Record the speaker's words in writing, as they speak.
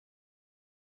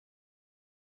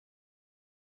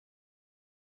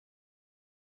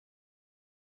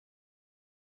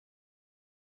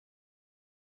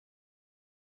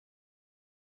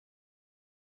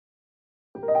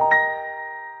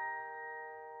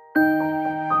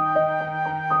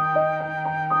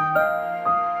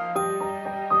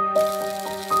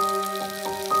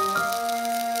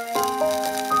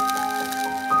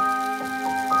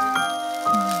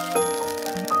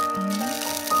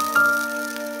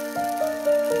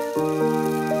Selesai.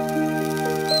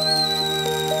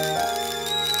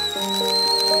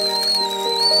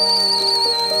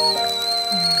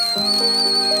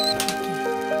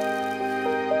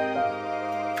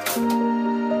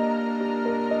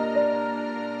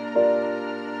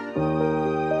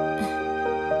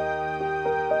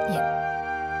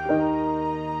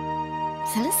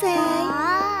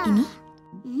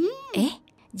 Ini?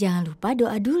 Jangan lupa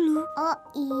doa dulu. Oh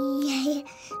iya,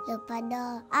 lupa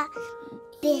doa.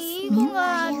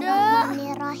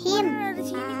 Bismillahirrahmanirrahim. Ada di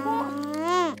sini kok.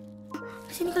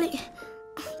 Di sini kali.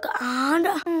 Gak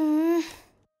ada.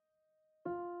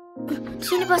 Di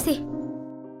sini pasti.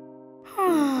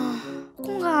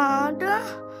 Kok gak ada?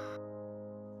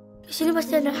 Di sini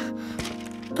pasti ada.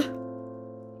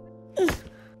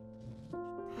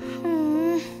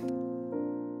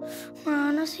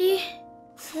 Mana sih?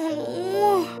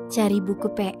 Cari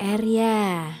buku PR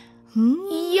ya.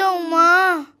 Iya,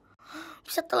 Oma.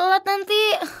 Bisa telat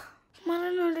nanti.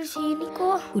 Kemarin ada di sini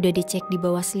kok. Udah dicek di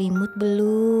bawah selimut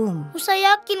belum? Nussa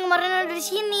yakin kemarin ada di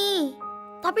sini.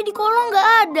 Tapi di kolong nggak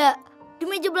ada. Di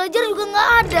meja belajar juga nggak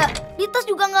ada. Di tas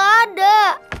juga nggak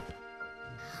ada.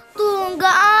 Tuh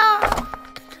nggak ada.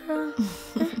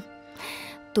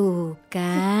 Tuh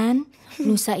kan,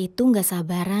 Nussa itu nggak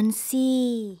sabaran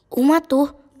sih. Uma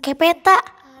tuh kayak peta,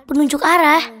 penunjuk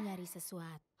arah. Nyari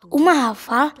sesuatu. Uma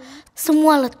hafal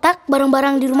semua letak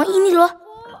barang-barang di rumah ini loh.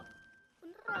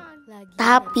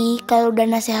 Tapi kalau udah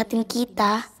nasehatin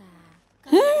kita,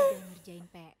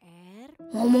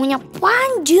 ngomongnya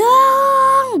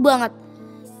panjang banget.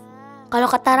 Kalau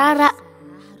kata Rara,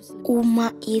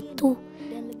 Uma itu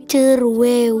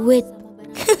cerewet.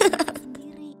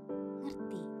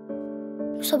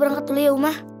 Nussa berangkat dulu ya,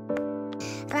 Uma.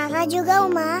 Rara juga,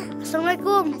 Uma.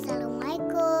 Assalamualaikum.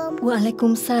 Assalamualaikum.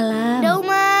 Waalaikumsalam. Udah,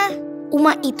 Uma.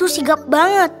 Uma itu sigap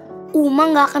banget. Uma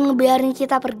gak akan ngebiarin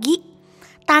kita pergi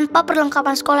tanpa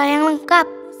perlengkapan sekolah yang lengkap.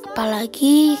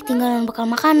 Apalagi ketinggalan bekal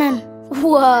makanan.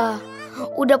 Wah,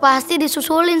 udah pasti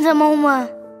disusulin sama Uma.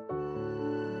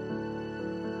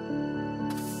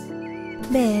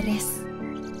 Beres.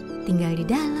 Tinggal di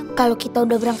dalam. Kalau kita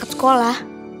udah berangkat sekolah,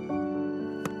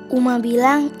 Uma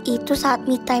bilang itu saat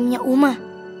me time-nya Uma.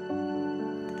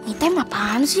 Me time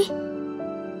apaan sih?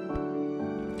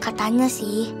 Katanya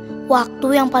sih,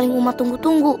 waktu yang paling Uma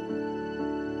tunggu-tunggu.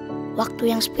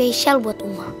 Waktu yang spesial buat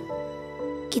Uma.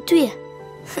 Gitu ya?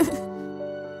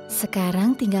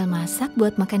 Sekarang tinggal masak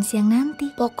buat makan siang nanti.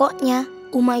 Pokoknya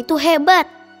Uma itu hebat.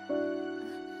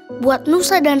 Buat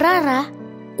Nussa dan Rara,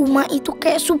 Uma itu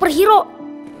kayak superhero.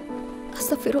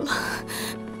 Astagfirullah.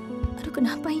 Aduh,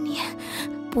 kenapa ini ya?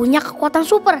 Punya kekuatan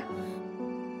super.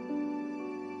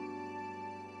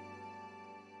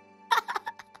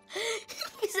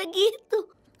 Bisa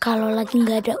gitu. Kalau lagi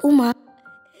nggak ada Uma,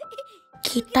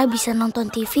 kita bisa nonton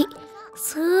TV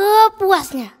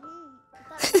sepuasnya.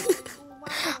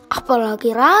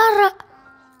 Apalagi Rara,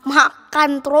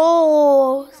 makan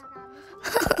terus.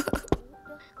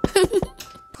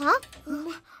 Hah?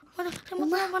 Mana?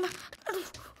 Aduh,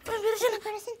 beresin.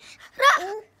 Ra,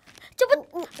 cepet,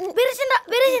 beresin, Ra,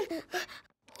 beresin.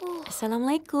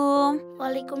 Assalamualaikum.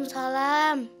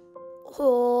 Waalaikumsalam.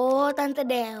 Oh, Tante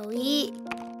Dewi.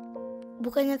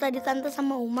 Bukannya tadi Tante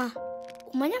sama Uma.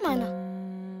 Umanya mana?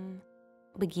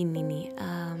 Begini nih,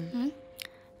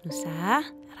 Nussa,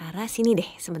 Rara sini deh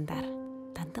sebentar.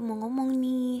 Tante mau ngomong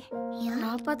nih. Ya,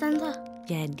 kenapa Tante?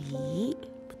 Jadi,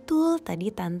 betul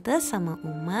tadi Tante sama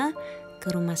Uma ke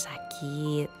rumah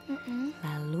sakit.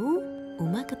 Lalu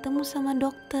Uma ketemu sama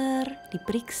dokter,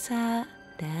 diperiksa.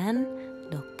 Dan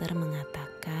dokter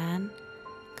mengatakan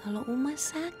kalau Uma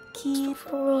sakit.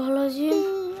 Astagfirullahaladzim.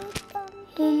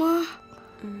 Uma.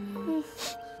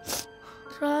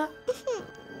 Ra.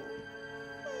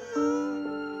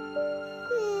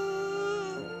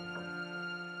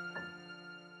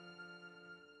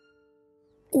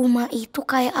 Uma itu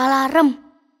kayak alarm.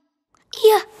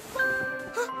 Iya.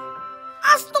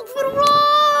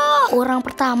 Astagfirullah. Orang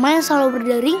pertama yang selalu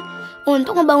berdering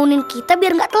untuk ngebangunin kita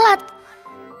biar nggak telat.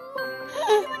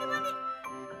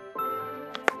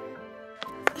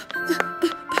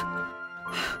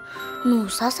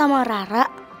 Nussa sama Rara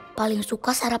paling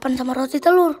suka sarapan sama roti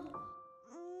telur.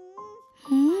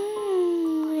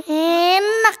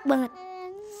 Enak banget.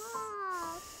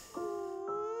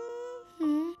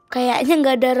 Kayaknya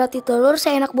nggak ada roti telur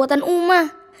seenak buatan Uma.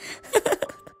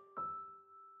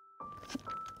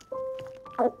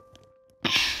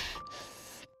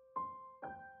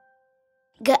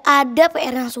 Gak ada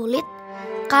PR yang sulit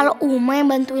kalau Uma yang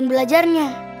bantuin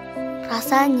belajarnya.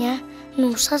 Rasanya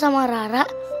Nussa sama Rara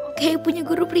kayak punya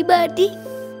guru pribadi.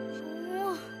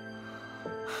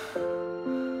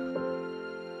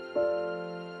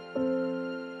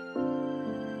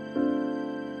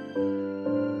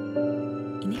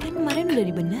 udah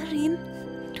dibenerin.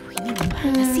 Duh, ini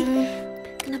gimana sih?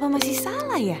 Kenapa masih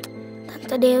salah ya?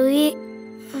 Tante Dewi,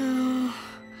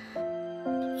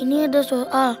 ini ada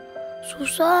soal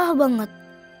susah banget.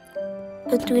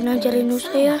 Bantuin ajarin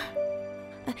Nussa ya.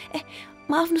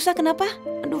 Maaf Nussa, kenapa?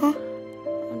 Aduh,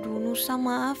 Nussa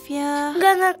maaf ya.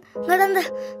 Enggak Tante,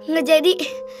 nggak jadi.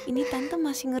 Ini Tante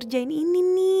masih ngerjain ini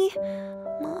nih.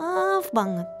 Maaf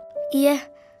banget. Iya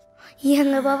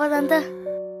nggak apa-apa Tante.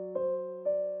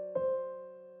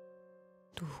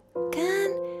 Tuh kan,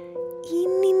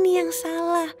 ini nih yang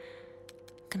salah.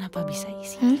 Kenapa bisa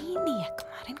isi ini ya?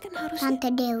 Kemarin kan harusnya. Tante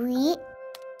Dewi,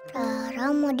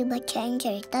 Rara mau dibacain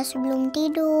cerita sebelum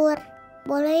tidur.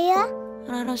 Boleh ya?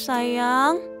 Rara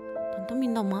sayang, Tante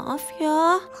minta maaf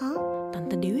ya. Hah?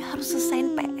 Tante Dewi harus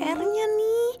selesaiin PR-nya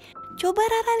nih. Coba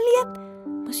Rara lihat,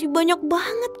 masih banyak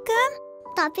banget kan?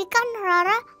 Tapi kan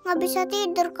Rara nggak bisa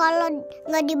tidur kalau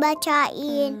nggak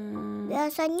dibacain.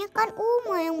 Biasanya kan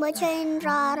Uma yang bacain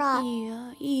Rara.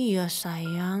 Iya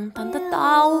sayang, Tante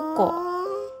tahu kok.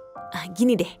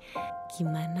 Gini deh,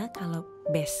 gimana kalau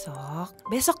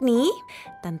besok nih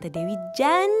Tante Dewi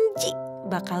janji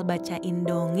bakal bacain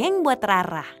dongeng buat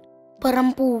Rara.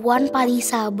 Perempuan paling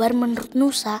sabar menurut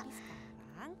Nussa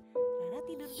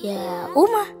ya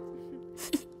Uma.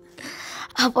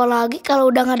 Apalagi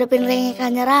kalau udah ngadepin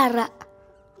rengekannya Rara.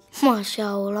 Masya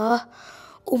Allah,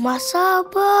 Uma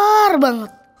sabar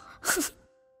banget.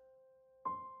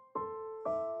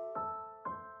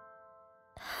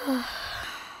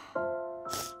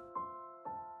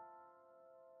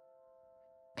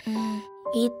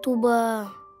 Itu Bang.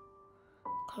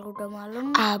 Kalau udah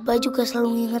malam, Abah juga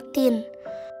selalu ngingetin.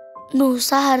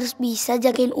 Nussa harus bisa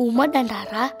jagain Uma dan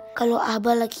Rara kalau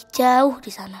Abah lagi jauh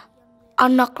di sana.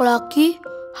 Anak laki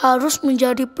harus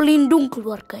menjadi pelindung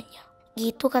keluarganya.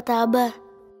 Gitu kata Abah.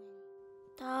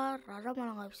 Ntar Rara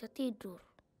malah gak bisa tidur.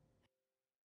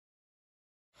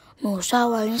 Nussa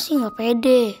awalnya sih gak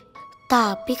pede.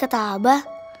 Tapi kata Abah,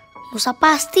 Nussa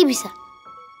pasti bisa.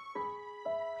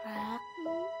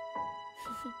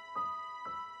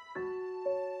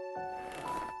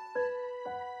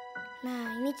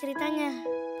 Nah, ini ceritanya.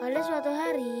 Pada suatu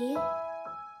hari,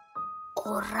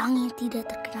 orang yang tidak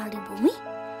terkenal di bumi,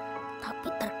 tapi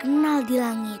terkenal di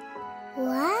langit.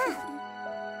 Wah.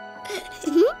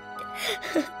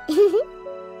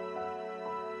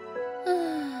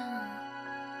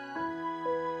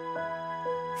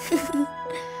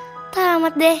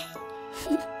 Tamat deh.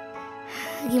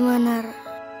 Gimana?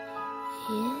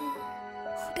 Ya,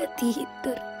 udah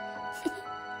tidur.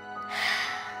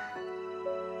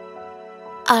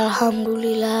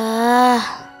 Alhamdulillah.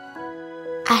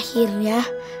 Akhirnya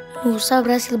Nussa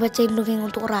berhasil bacain dongeng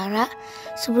untuk Rara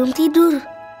sebelum tidur.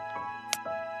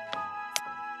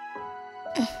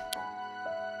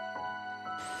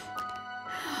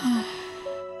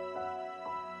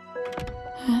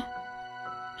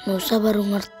 Nussa baru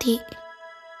ngerti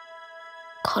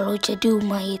kalau jadi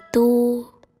Uma itu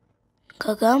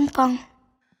gak gampang.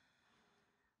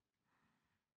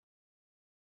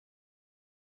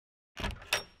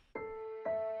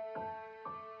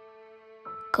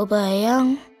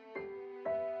 Kebayang,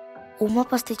 Uma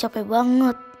pasti capek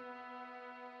banget.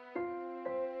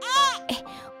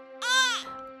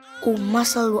 Uma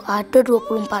selalu ada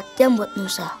 24 jam buat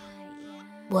Nussa,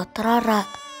 buat Rara,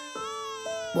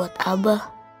 buat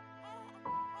Abah.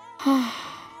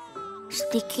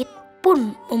 Sedikit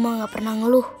pun Uma gak pernah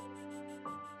ngeluh.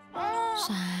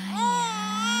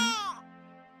 Sayang.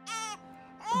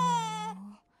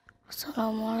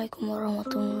 Assalamualaikum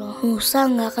warahmatullahi wabarakatuh. Nussa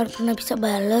gak akan pernah bisa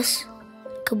balas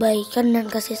kebaikan dan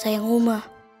kasih sayang Uma.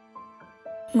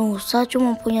 Nussa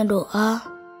cuma punya doa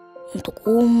untuk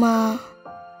Uma,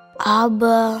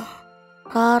 Abah,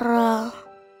 Rara,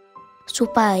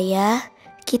 supaya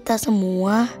kita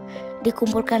semua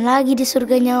dikumpulkan lagi di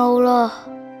surganya Allah.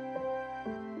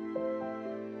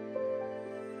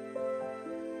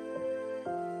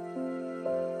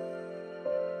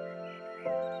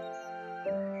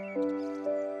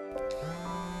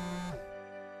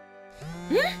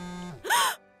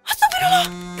 Astagfirullah,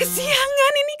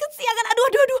 kesiangan ini, kesiangan.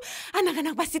 Aduh.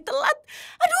 Anak-anak pasti telat.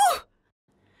 Aduh.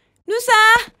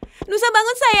 Nussa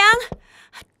bangun sayang.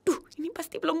 Aduh, ini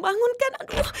pasti belum bangun kan.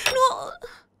 Aduh,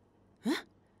 Hah?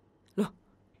 Loh,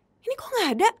 ini kok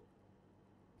nggak ada?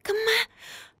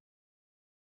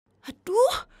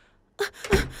 Aduh.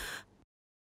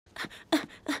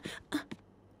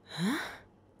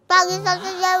 Pagi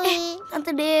Tante Dewi.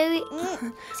 Tante Dewi,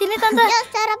 sini Tante. Ya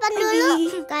sarapan dulu.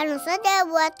 Kan Nussa dia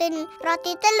buatin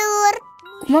roti telur.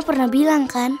 Uma pernah bilang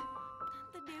kan,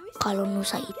 kalau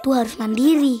Nussa itu harus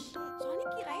mandiri.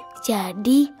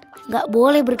 Jadi gak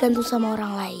boleh bergantung sama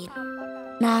orang lain.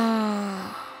 Nah,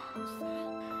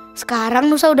 sekarang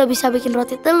Nusa udah bisa bikin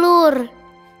roti telur.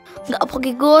 Nggak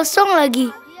pakai gosong lagi.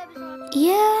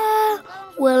 Ya,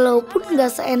 walaupun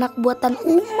nggak seenak buatan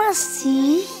Uma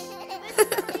sih.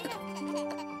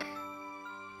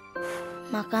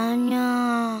 Makanya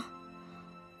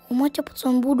Uma cepet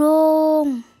sembuh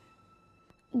dong,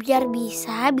 biar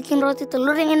bisa bikin roti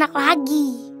telur yang enak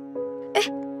lagi.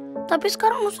 Tapi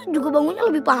sekarang Nusa juga bangunnya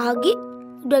lebih pagi.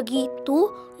 Udah gitu,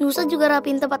 Nusa juga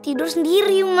rapiin tempat tidur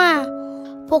sendiri, Uma.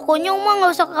 Pokoknya Uma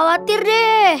nggak usah khawatir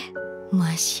deh.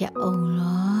 Masya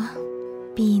Allah,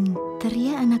 pinter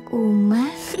ya anak Uma.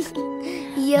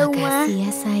 Iya, Uma. Makasih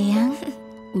ya sayang,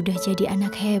 udah jadi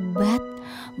anak hebat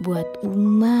buat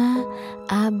Uma,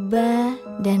 Abah,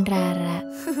 dan Rara.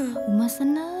 Uma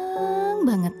seneng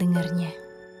banget dengarnya.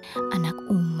 Anak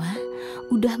Uma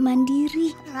udah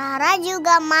mandiri. Rara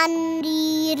juga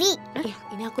mandiri.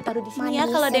 Ini aku taruh di sini ya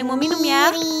kalau ada yang mau minum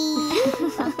ya.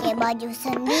 Pakai baju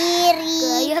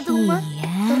sendiri. Gaya tuh, Uma.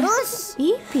 Iya. Terus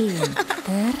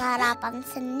Pinter. sarapan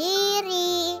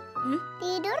sendiri.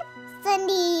 Tidur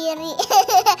sendiri.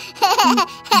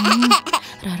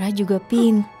 Rara juga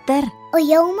pinter. Oh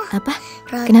ya Uma, Apa?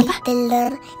 roti Kenapa?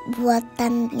 telur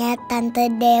buatannya Tante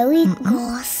Dewi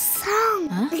gosong.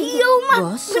 Hah? Iya, Uma.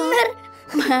 Gosong. Bener.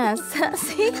 Masa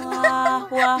sih?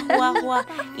 Wah.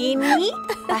 Ini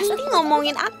pasti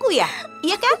ngomongin aku ya?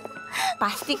 Iya kan?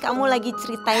 Pasti kamu lagi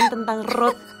ceritain tentang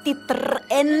roti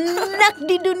terenak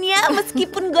di dunia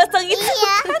meskipun gosong itu.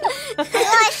 Iya,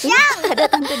 gosong. Ada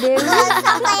Tante Dewi.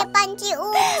 Gosong kayak panci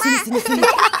Uma. Sini.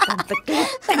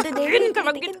 Tante Dewi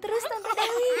Kalau bikin gitu. terus Tante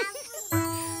Dewi.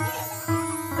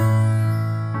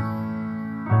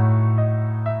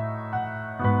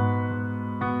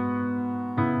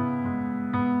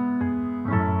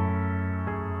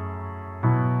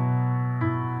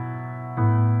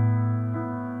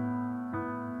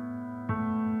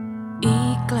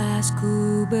 Ikhlas ku